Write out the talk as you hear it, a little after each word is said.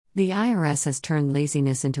The IRS has turned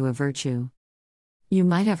laziness into a virtue. You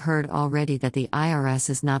might have heard already that the IRS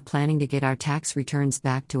is not planning to get our tax returns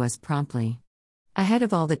back to us promptly. Ahead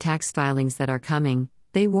of all the tax filings that are coming,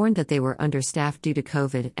 they warned that they were understaffed due to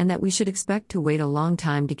COVID and that we should expect to wait a long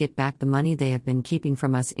time to get back the money they have been keeping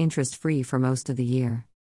from us interest-free for most of the year.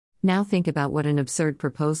 Now think about what an absurd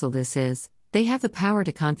proposal this is. They have the power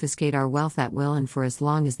to confiscate our wealth at will and for as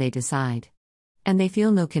long as they decide. And they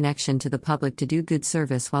feel no connection to the public to do good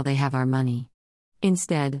service while they have our money.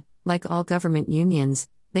 Instead, like all government unions,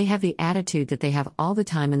 they have the attitude that they have all the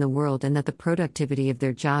time in the world and that the productivity of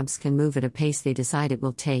their jobs can move at a pace they decide it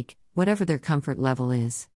will take, whatever their comfort level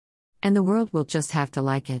is. And the world will just have to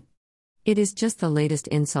like it. It is just the latest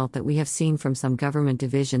insult that we have seen from some government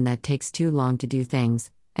division that takes too long to do things,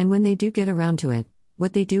 and when they do get around to it,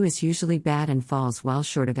 what they do is usually bad and falls well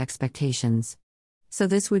short of expectations. So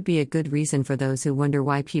this would be a good reason for those who wonder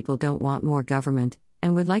why people don't want more government,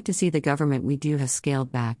 and would like to see the government we do have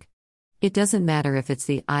scaled back. It doesn't matter if it's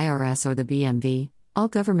the IRS or the BMV, all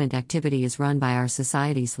government activity is run by our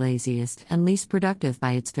society's laziest and least productive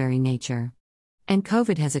by its very nature. And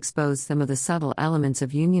COVID has exposed some of the subtle elements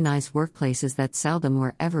of unionized workplaces that seldom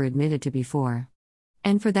were ever admitted to before.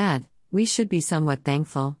 And for that, we should be somewhat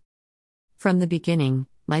thankful. From the beginning,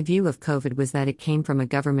 my view of COVID was that it came from a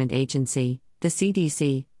government agency, the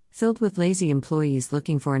CDC, filled with lazy employees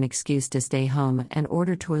looking for an excuse to stay home and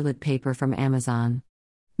order toilet paper from Amazon.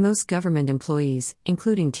 Most government employees,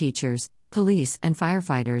 including teachers, police, and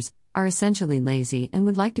firefighters, are essentially lazy and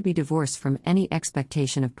would like to be divorced from any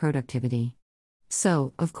expectation of productivity.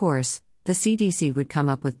 So, of course, the CDC would come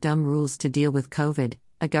up with dumb rules to deal with COVID,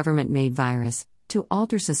 a government-made virus, to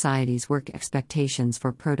alter society's work expectations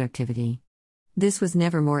for productivity. This was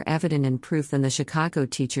never more evident in proof than the Chicago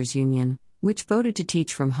Teachers Union, which voted to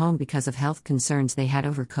teach from home because of health concerns they had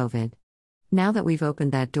over COVID. Now that we've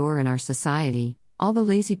opened that door in our society, all the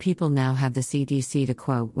lazy people now have the CDC to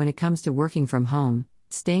quote when it comes to working from home,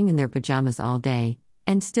 staying in their pajamas all day,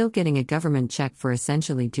 and still getting a government check for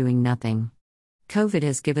essentially doing nothing. COVID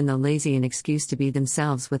has given the lazy an excuse to be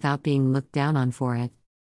themselves without being looked down on for it.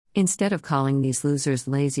 Instead of calling these losers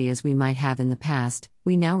lazy as we might have in the past,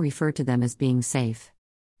 we now refer to them as being safe.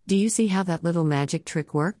 Do you see how that little magic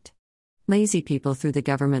trick worked? Lazy people through the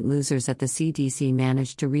government losers at the CDC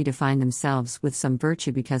managed to redefine themselves with some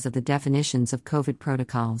virtue because of the definitions of COVID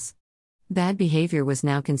protocols. Bad behavior was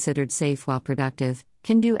now considered safe while productive,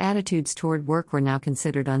 can-do attitudes toward work were now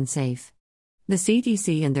considered unsafe. The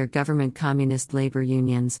CDC and their government communist labor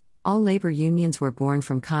unions, all labor unions were born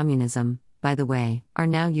from communism, by the way, are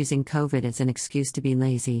now using COVID as an excuse to be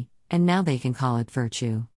lazy, and now they can call it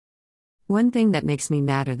virtue. One thing that makes me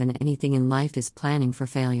madder than anything in life is planning for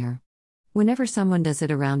failure. Whenever someone does it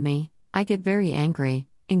around me, I get very angry,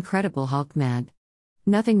 incredible Hulk mad.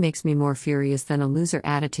 Nothing makes me more furious than a loser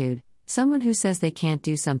attitude, someone who says they can't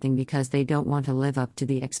do something because they don't want to live up to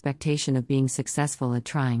the expectation of being successful at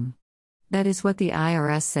trying. That is what the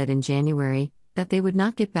IRS said in January, that they would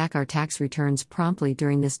not get back our tax returns promptly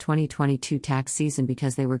during this 2022 tax season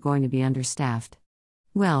because they were going to be understaffed.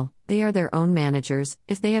 Well, they are their own managers,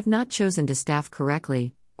 if they have not chosen to staff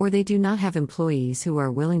correctly, or they do not have employees who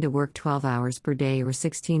are willing to work 12 hours per day or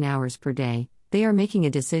 16 hours per day, they are making a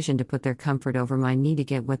decision to put their comfort over my need to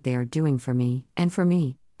get what they are doing for me, and for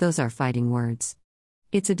me, those are fighting words.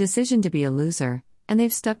 It's a decision to be a loser, and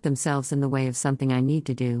they've stuck themselves in the way of something I need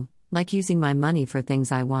to do, like using my money for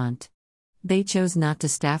things I want. They chose not to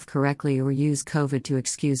staff correctly or use COVID to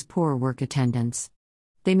excuse poor work attendance.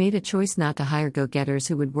 They made a choice not to hire go-getters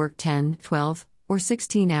who would work 10, 12, or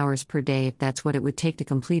 16 hours per day if that's what it would take to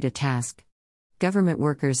complete a task. Government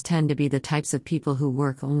workers tend to be the types of people who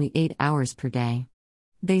work only 8 hours per day.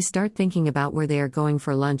 They start thinking about where they are going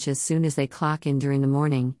for lunch as soon as they clock in during the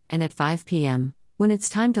morning, and at 5 p.m., when it's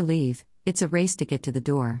time to leave, it's a race to get to the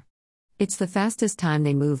door. It's the fastest time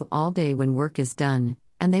they move all day when work is done,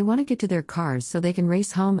 and they want to get to their cars so they can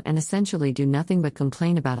race home and essentially do nothing but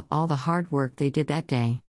complain about all the hard work they did that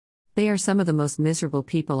day. They are some of the most miserable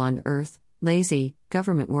people on earth. Lazy,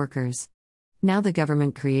 government workers. Now the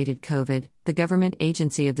government created COVID, the government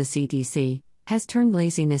agency of the CDC, has turned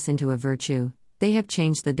laziness into a virtue. They have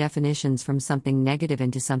changed the definitions from something negative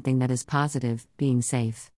into something that is positive, being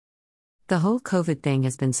safe. The whole COVID thing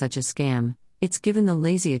has been such a scam, it's given the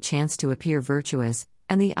lazy a chance to appear virtuous,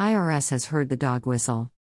 and the IRS has heard the dog whistle.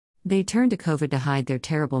 They turn to COVID to hide their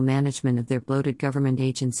terrible management of their bloated government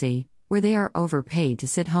agency, where they are overpaid to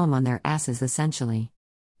sit home on their asses essentially.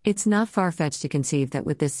 It's not far-fetched to conceive that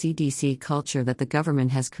with this CDC culture that the government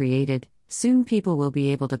has created, soon people will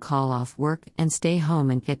be able to call off work and stay home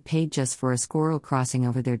and get paid just for a squirrel crossing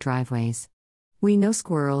over their driveways. We know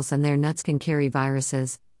squirrels and their nuts can carry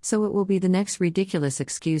viruses, so it will be the next ridiculous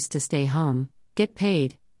excuse to stay home, get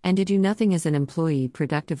paid, and to do nothing as an employee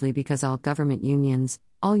productively because all government unions,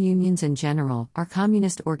 all unions in general, are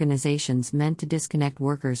communist organizations meant to disconnect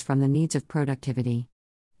workers from the needs of productivity.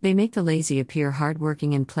 They make the lazy appear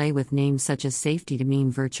hardworking and play with names such as safety to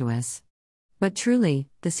mean virtuous. But truly,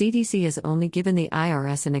 the CDC has only given the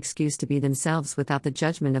IRS an excuse to be themselves without the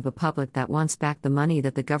judgment of a public that wants back the money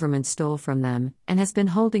that the government stole from them, and has been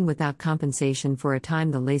holding without compensation for a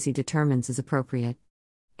time the lazy determines is appropriate.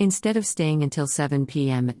 Instead of staying until 7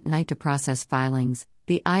 p.m. at night to process filings,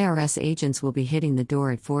 the IRS agents will be hitting the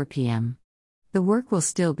door at 4 p.m. The work will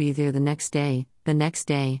still be there the next day,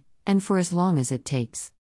 and for as long as it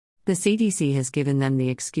takes. The CDC has given them the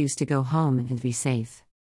excuse to go home and be safe.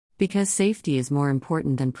 Because safety is more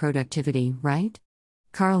important than productivity, right?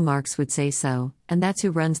 Karl Marx would say so, and that's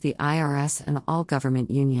who runs the IRS and all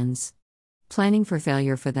government unions. Planning for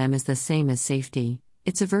failure for them is the same as safety,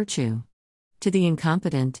 it's a virtue. To the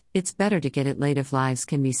incompetent, it's better to get it late if lives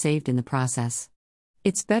can be saved in the process.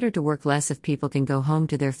 It's better to work less if people can go home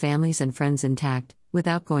to their families and friends intact,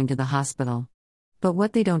 without going to the hospital. But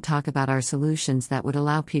what they don't talk about are solutions that would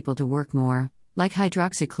allow people to work more, like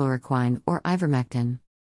hydroxychloroquine or ivermectin.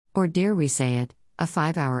 Or dare we say it, a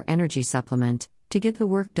 5-hour energy supplement, to get the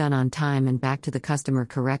work done on time and back to the customer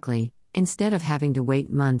correctly, instead of having to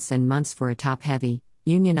wait months and months for a top-heavy,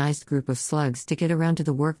 unionized group of slugs to get around to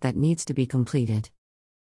the work that needs to be completed.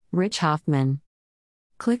 Rich Hoffman.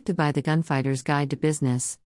 Click to buy the Gunfighter's Guide to Business.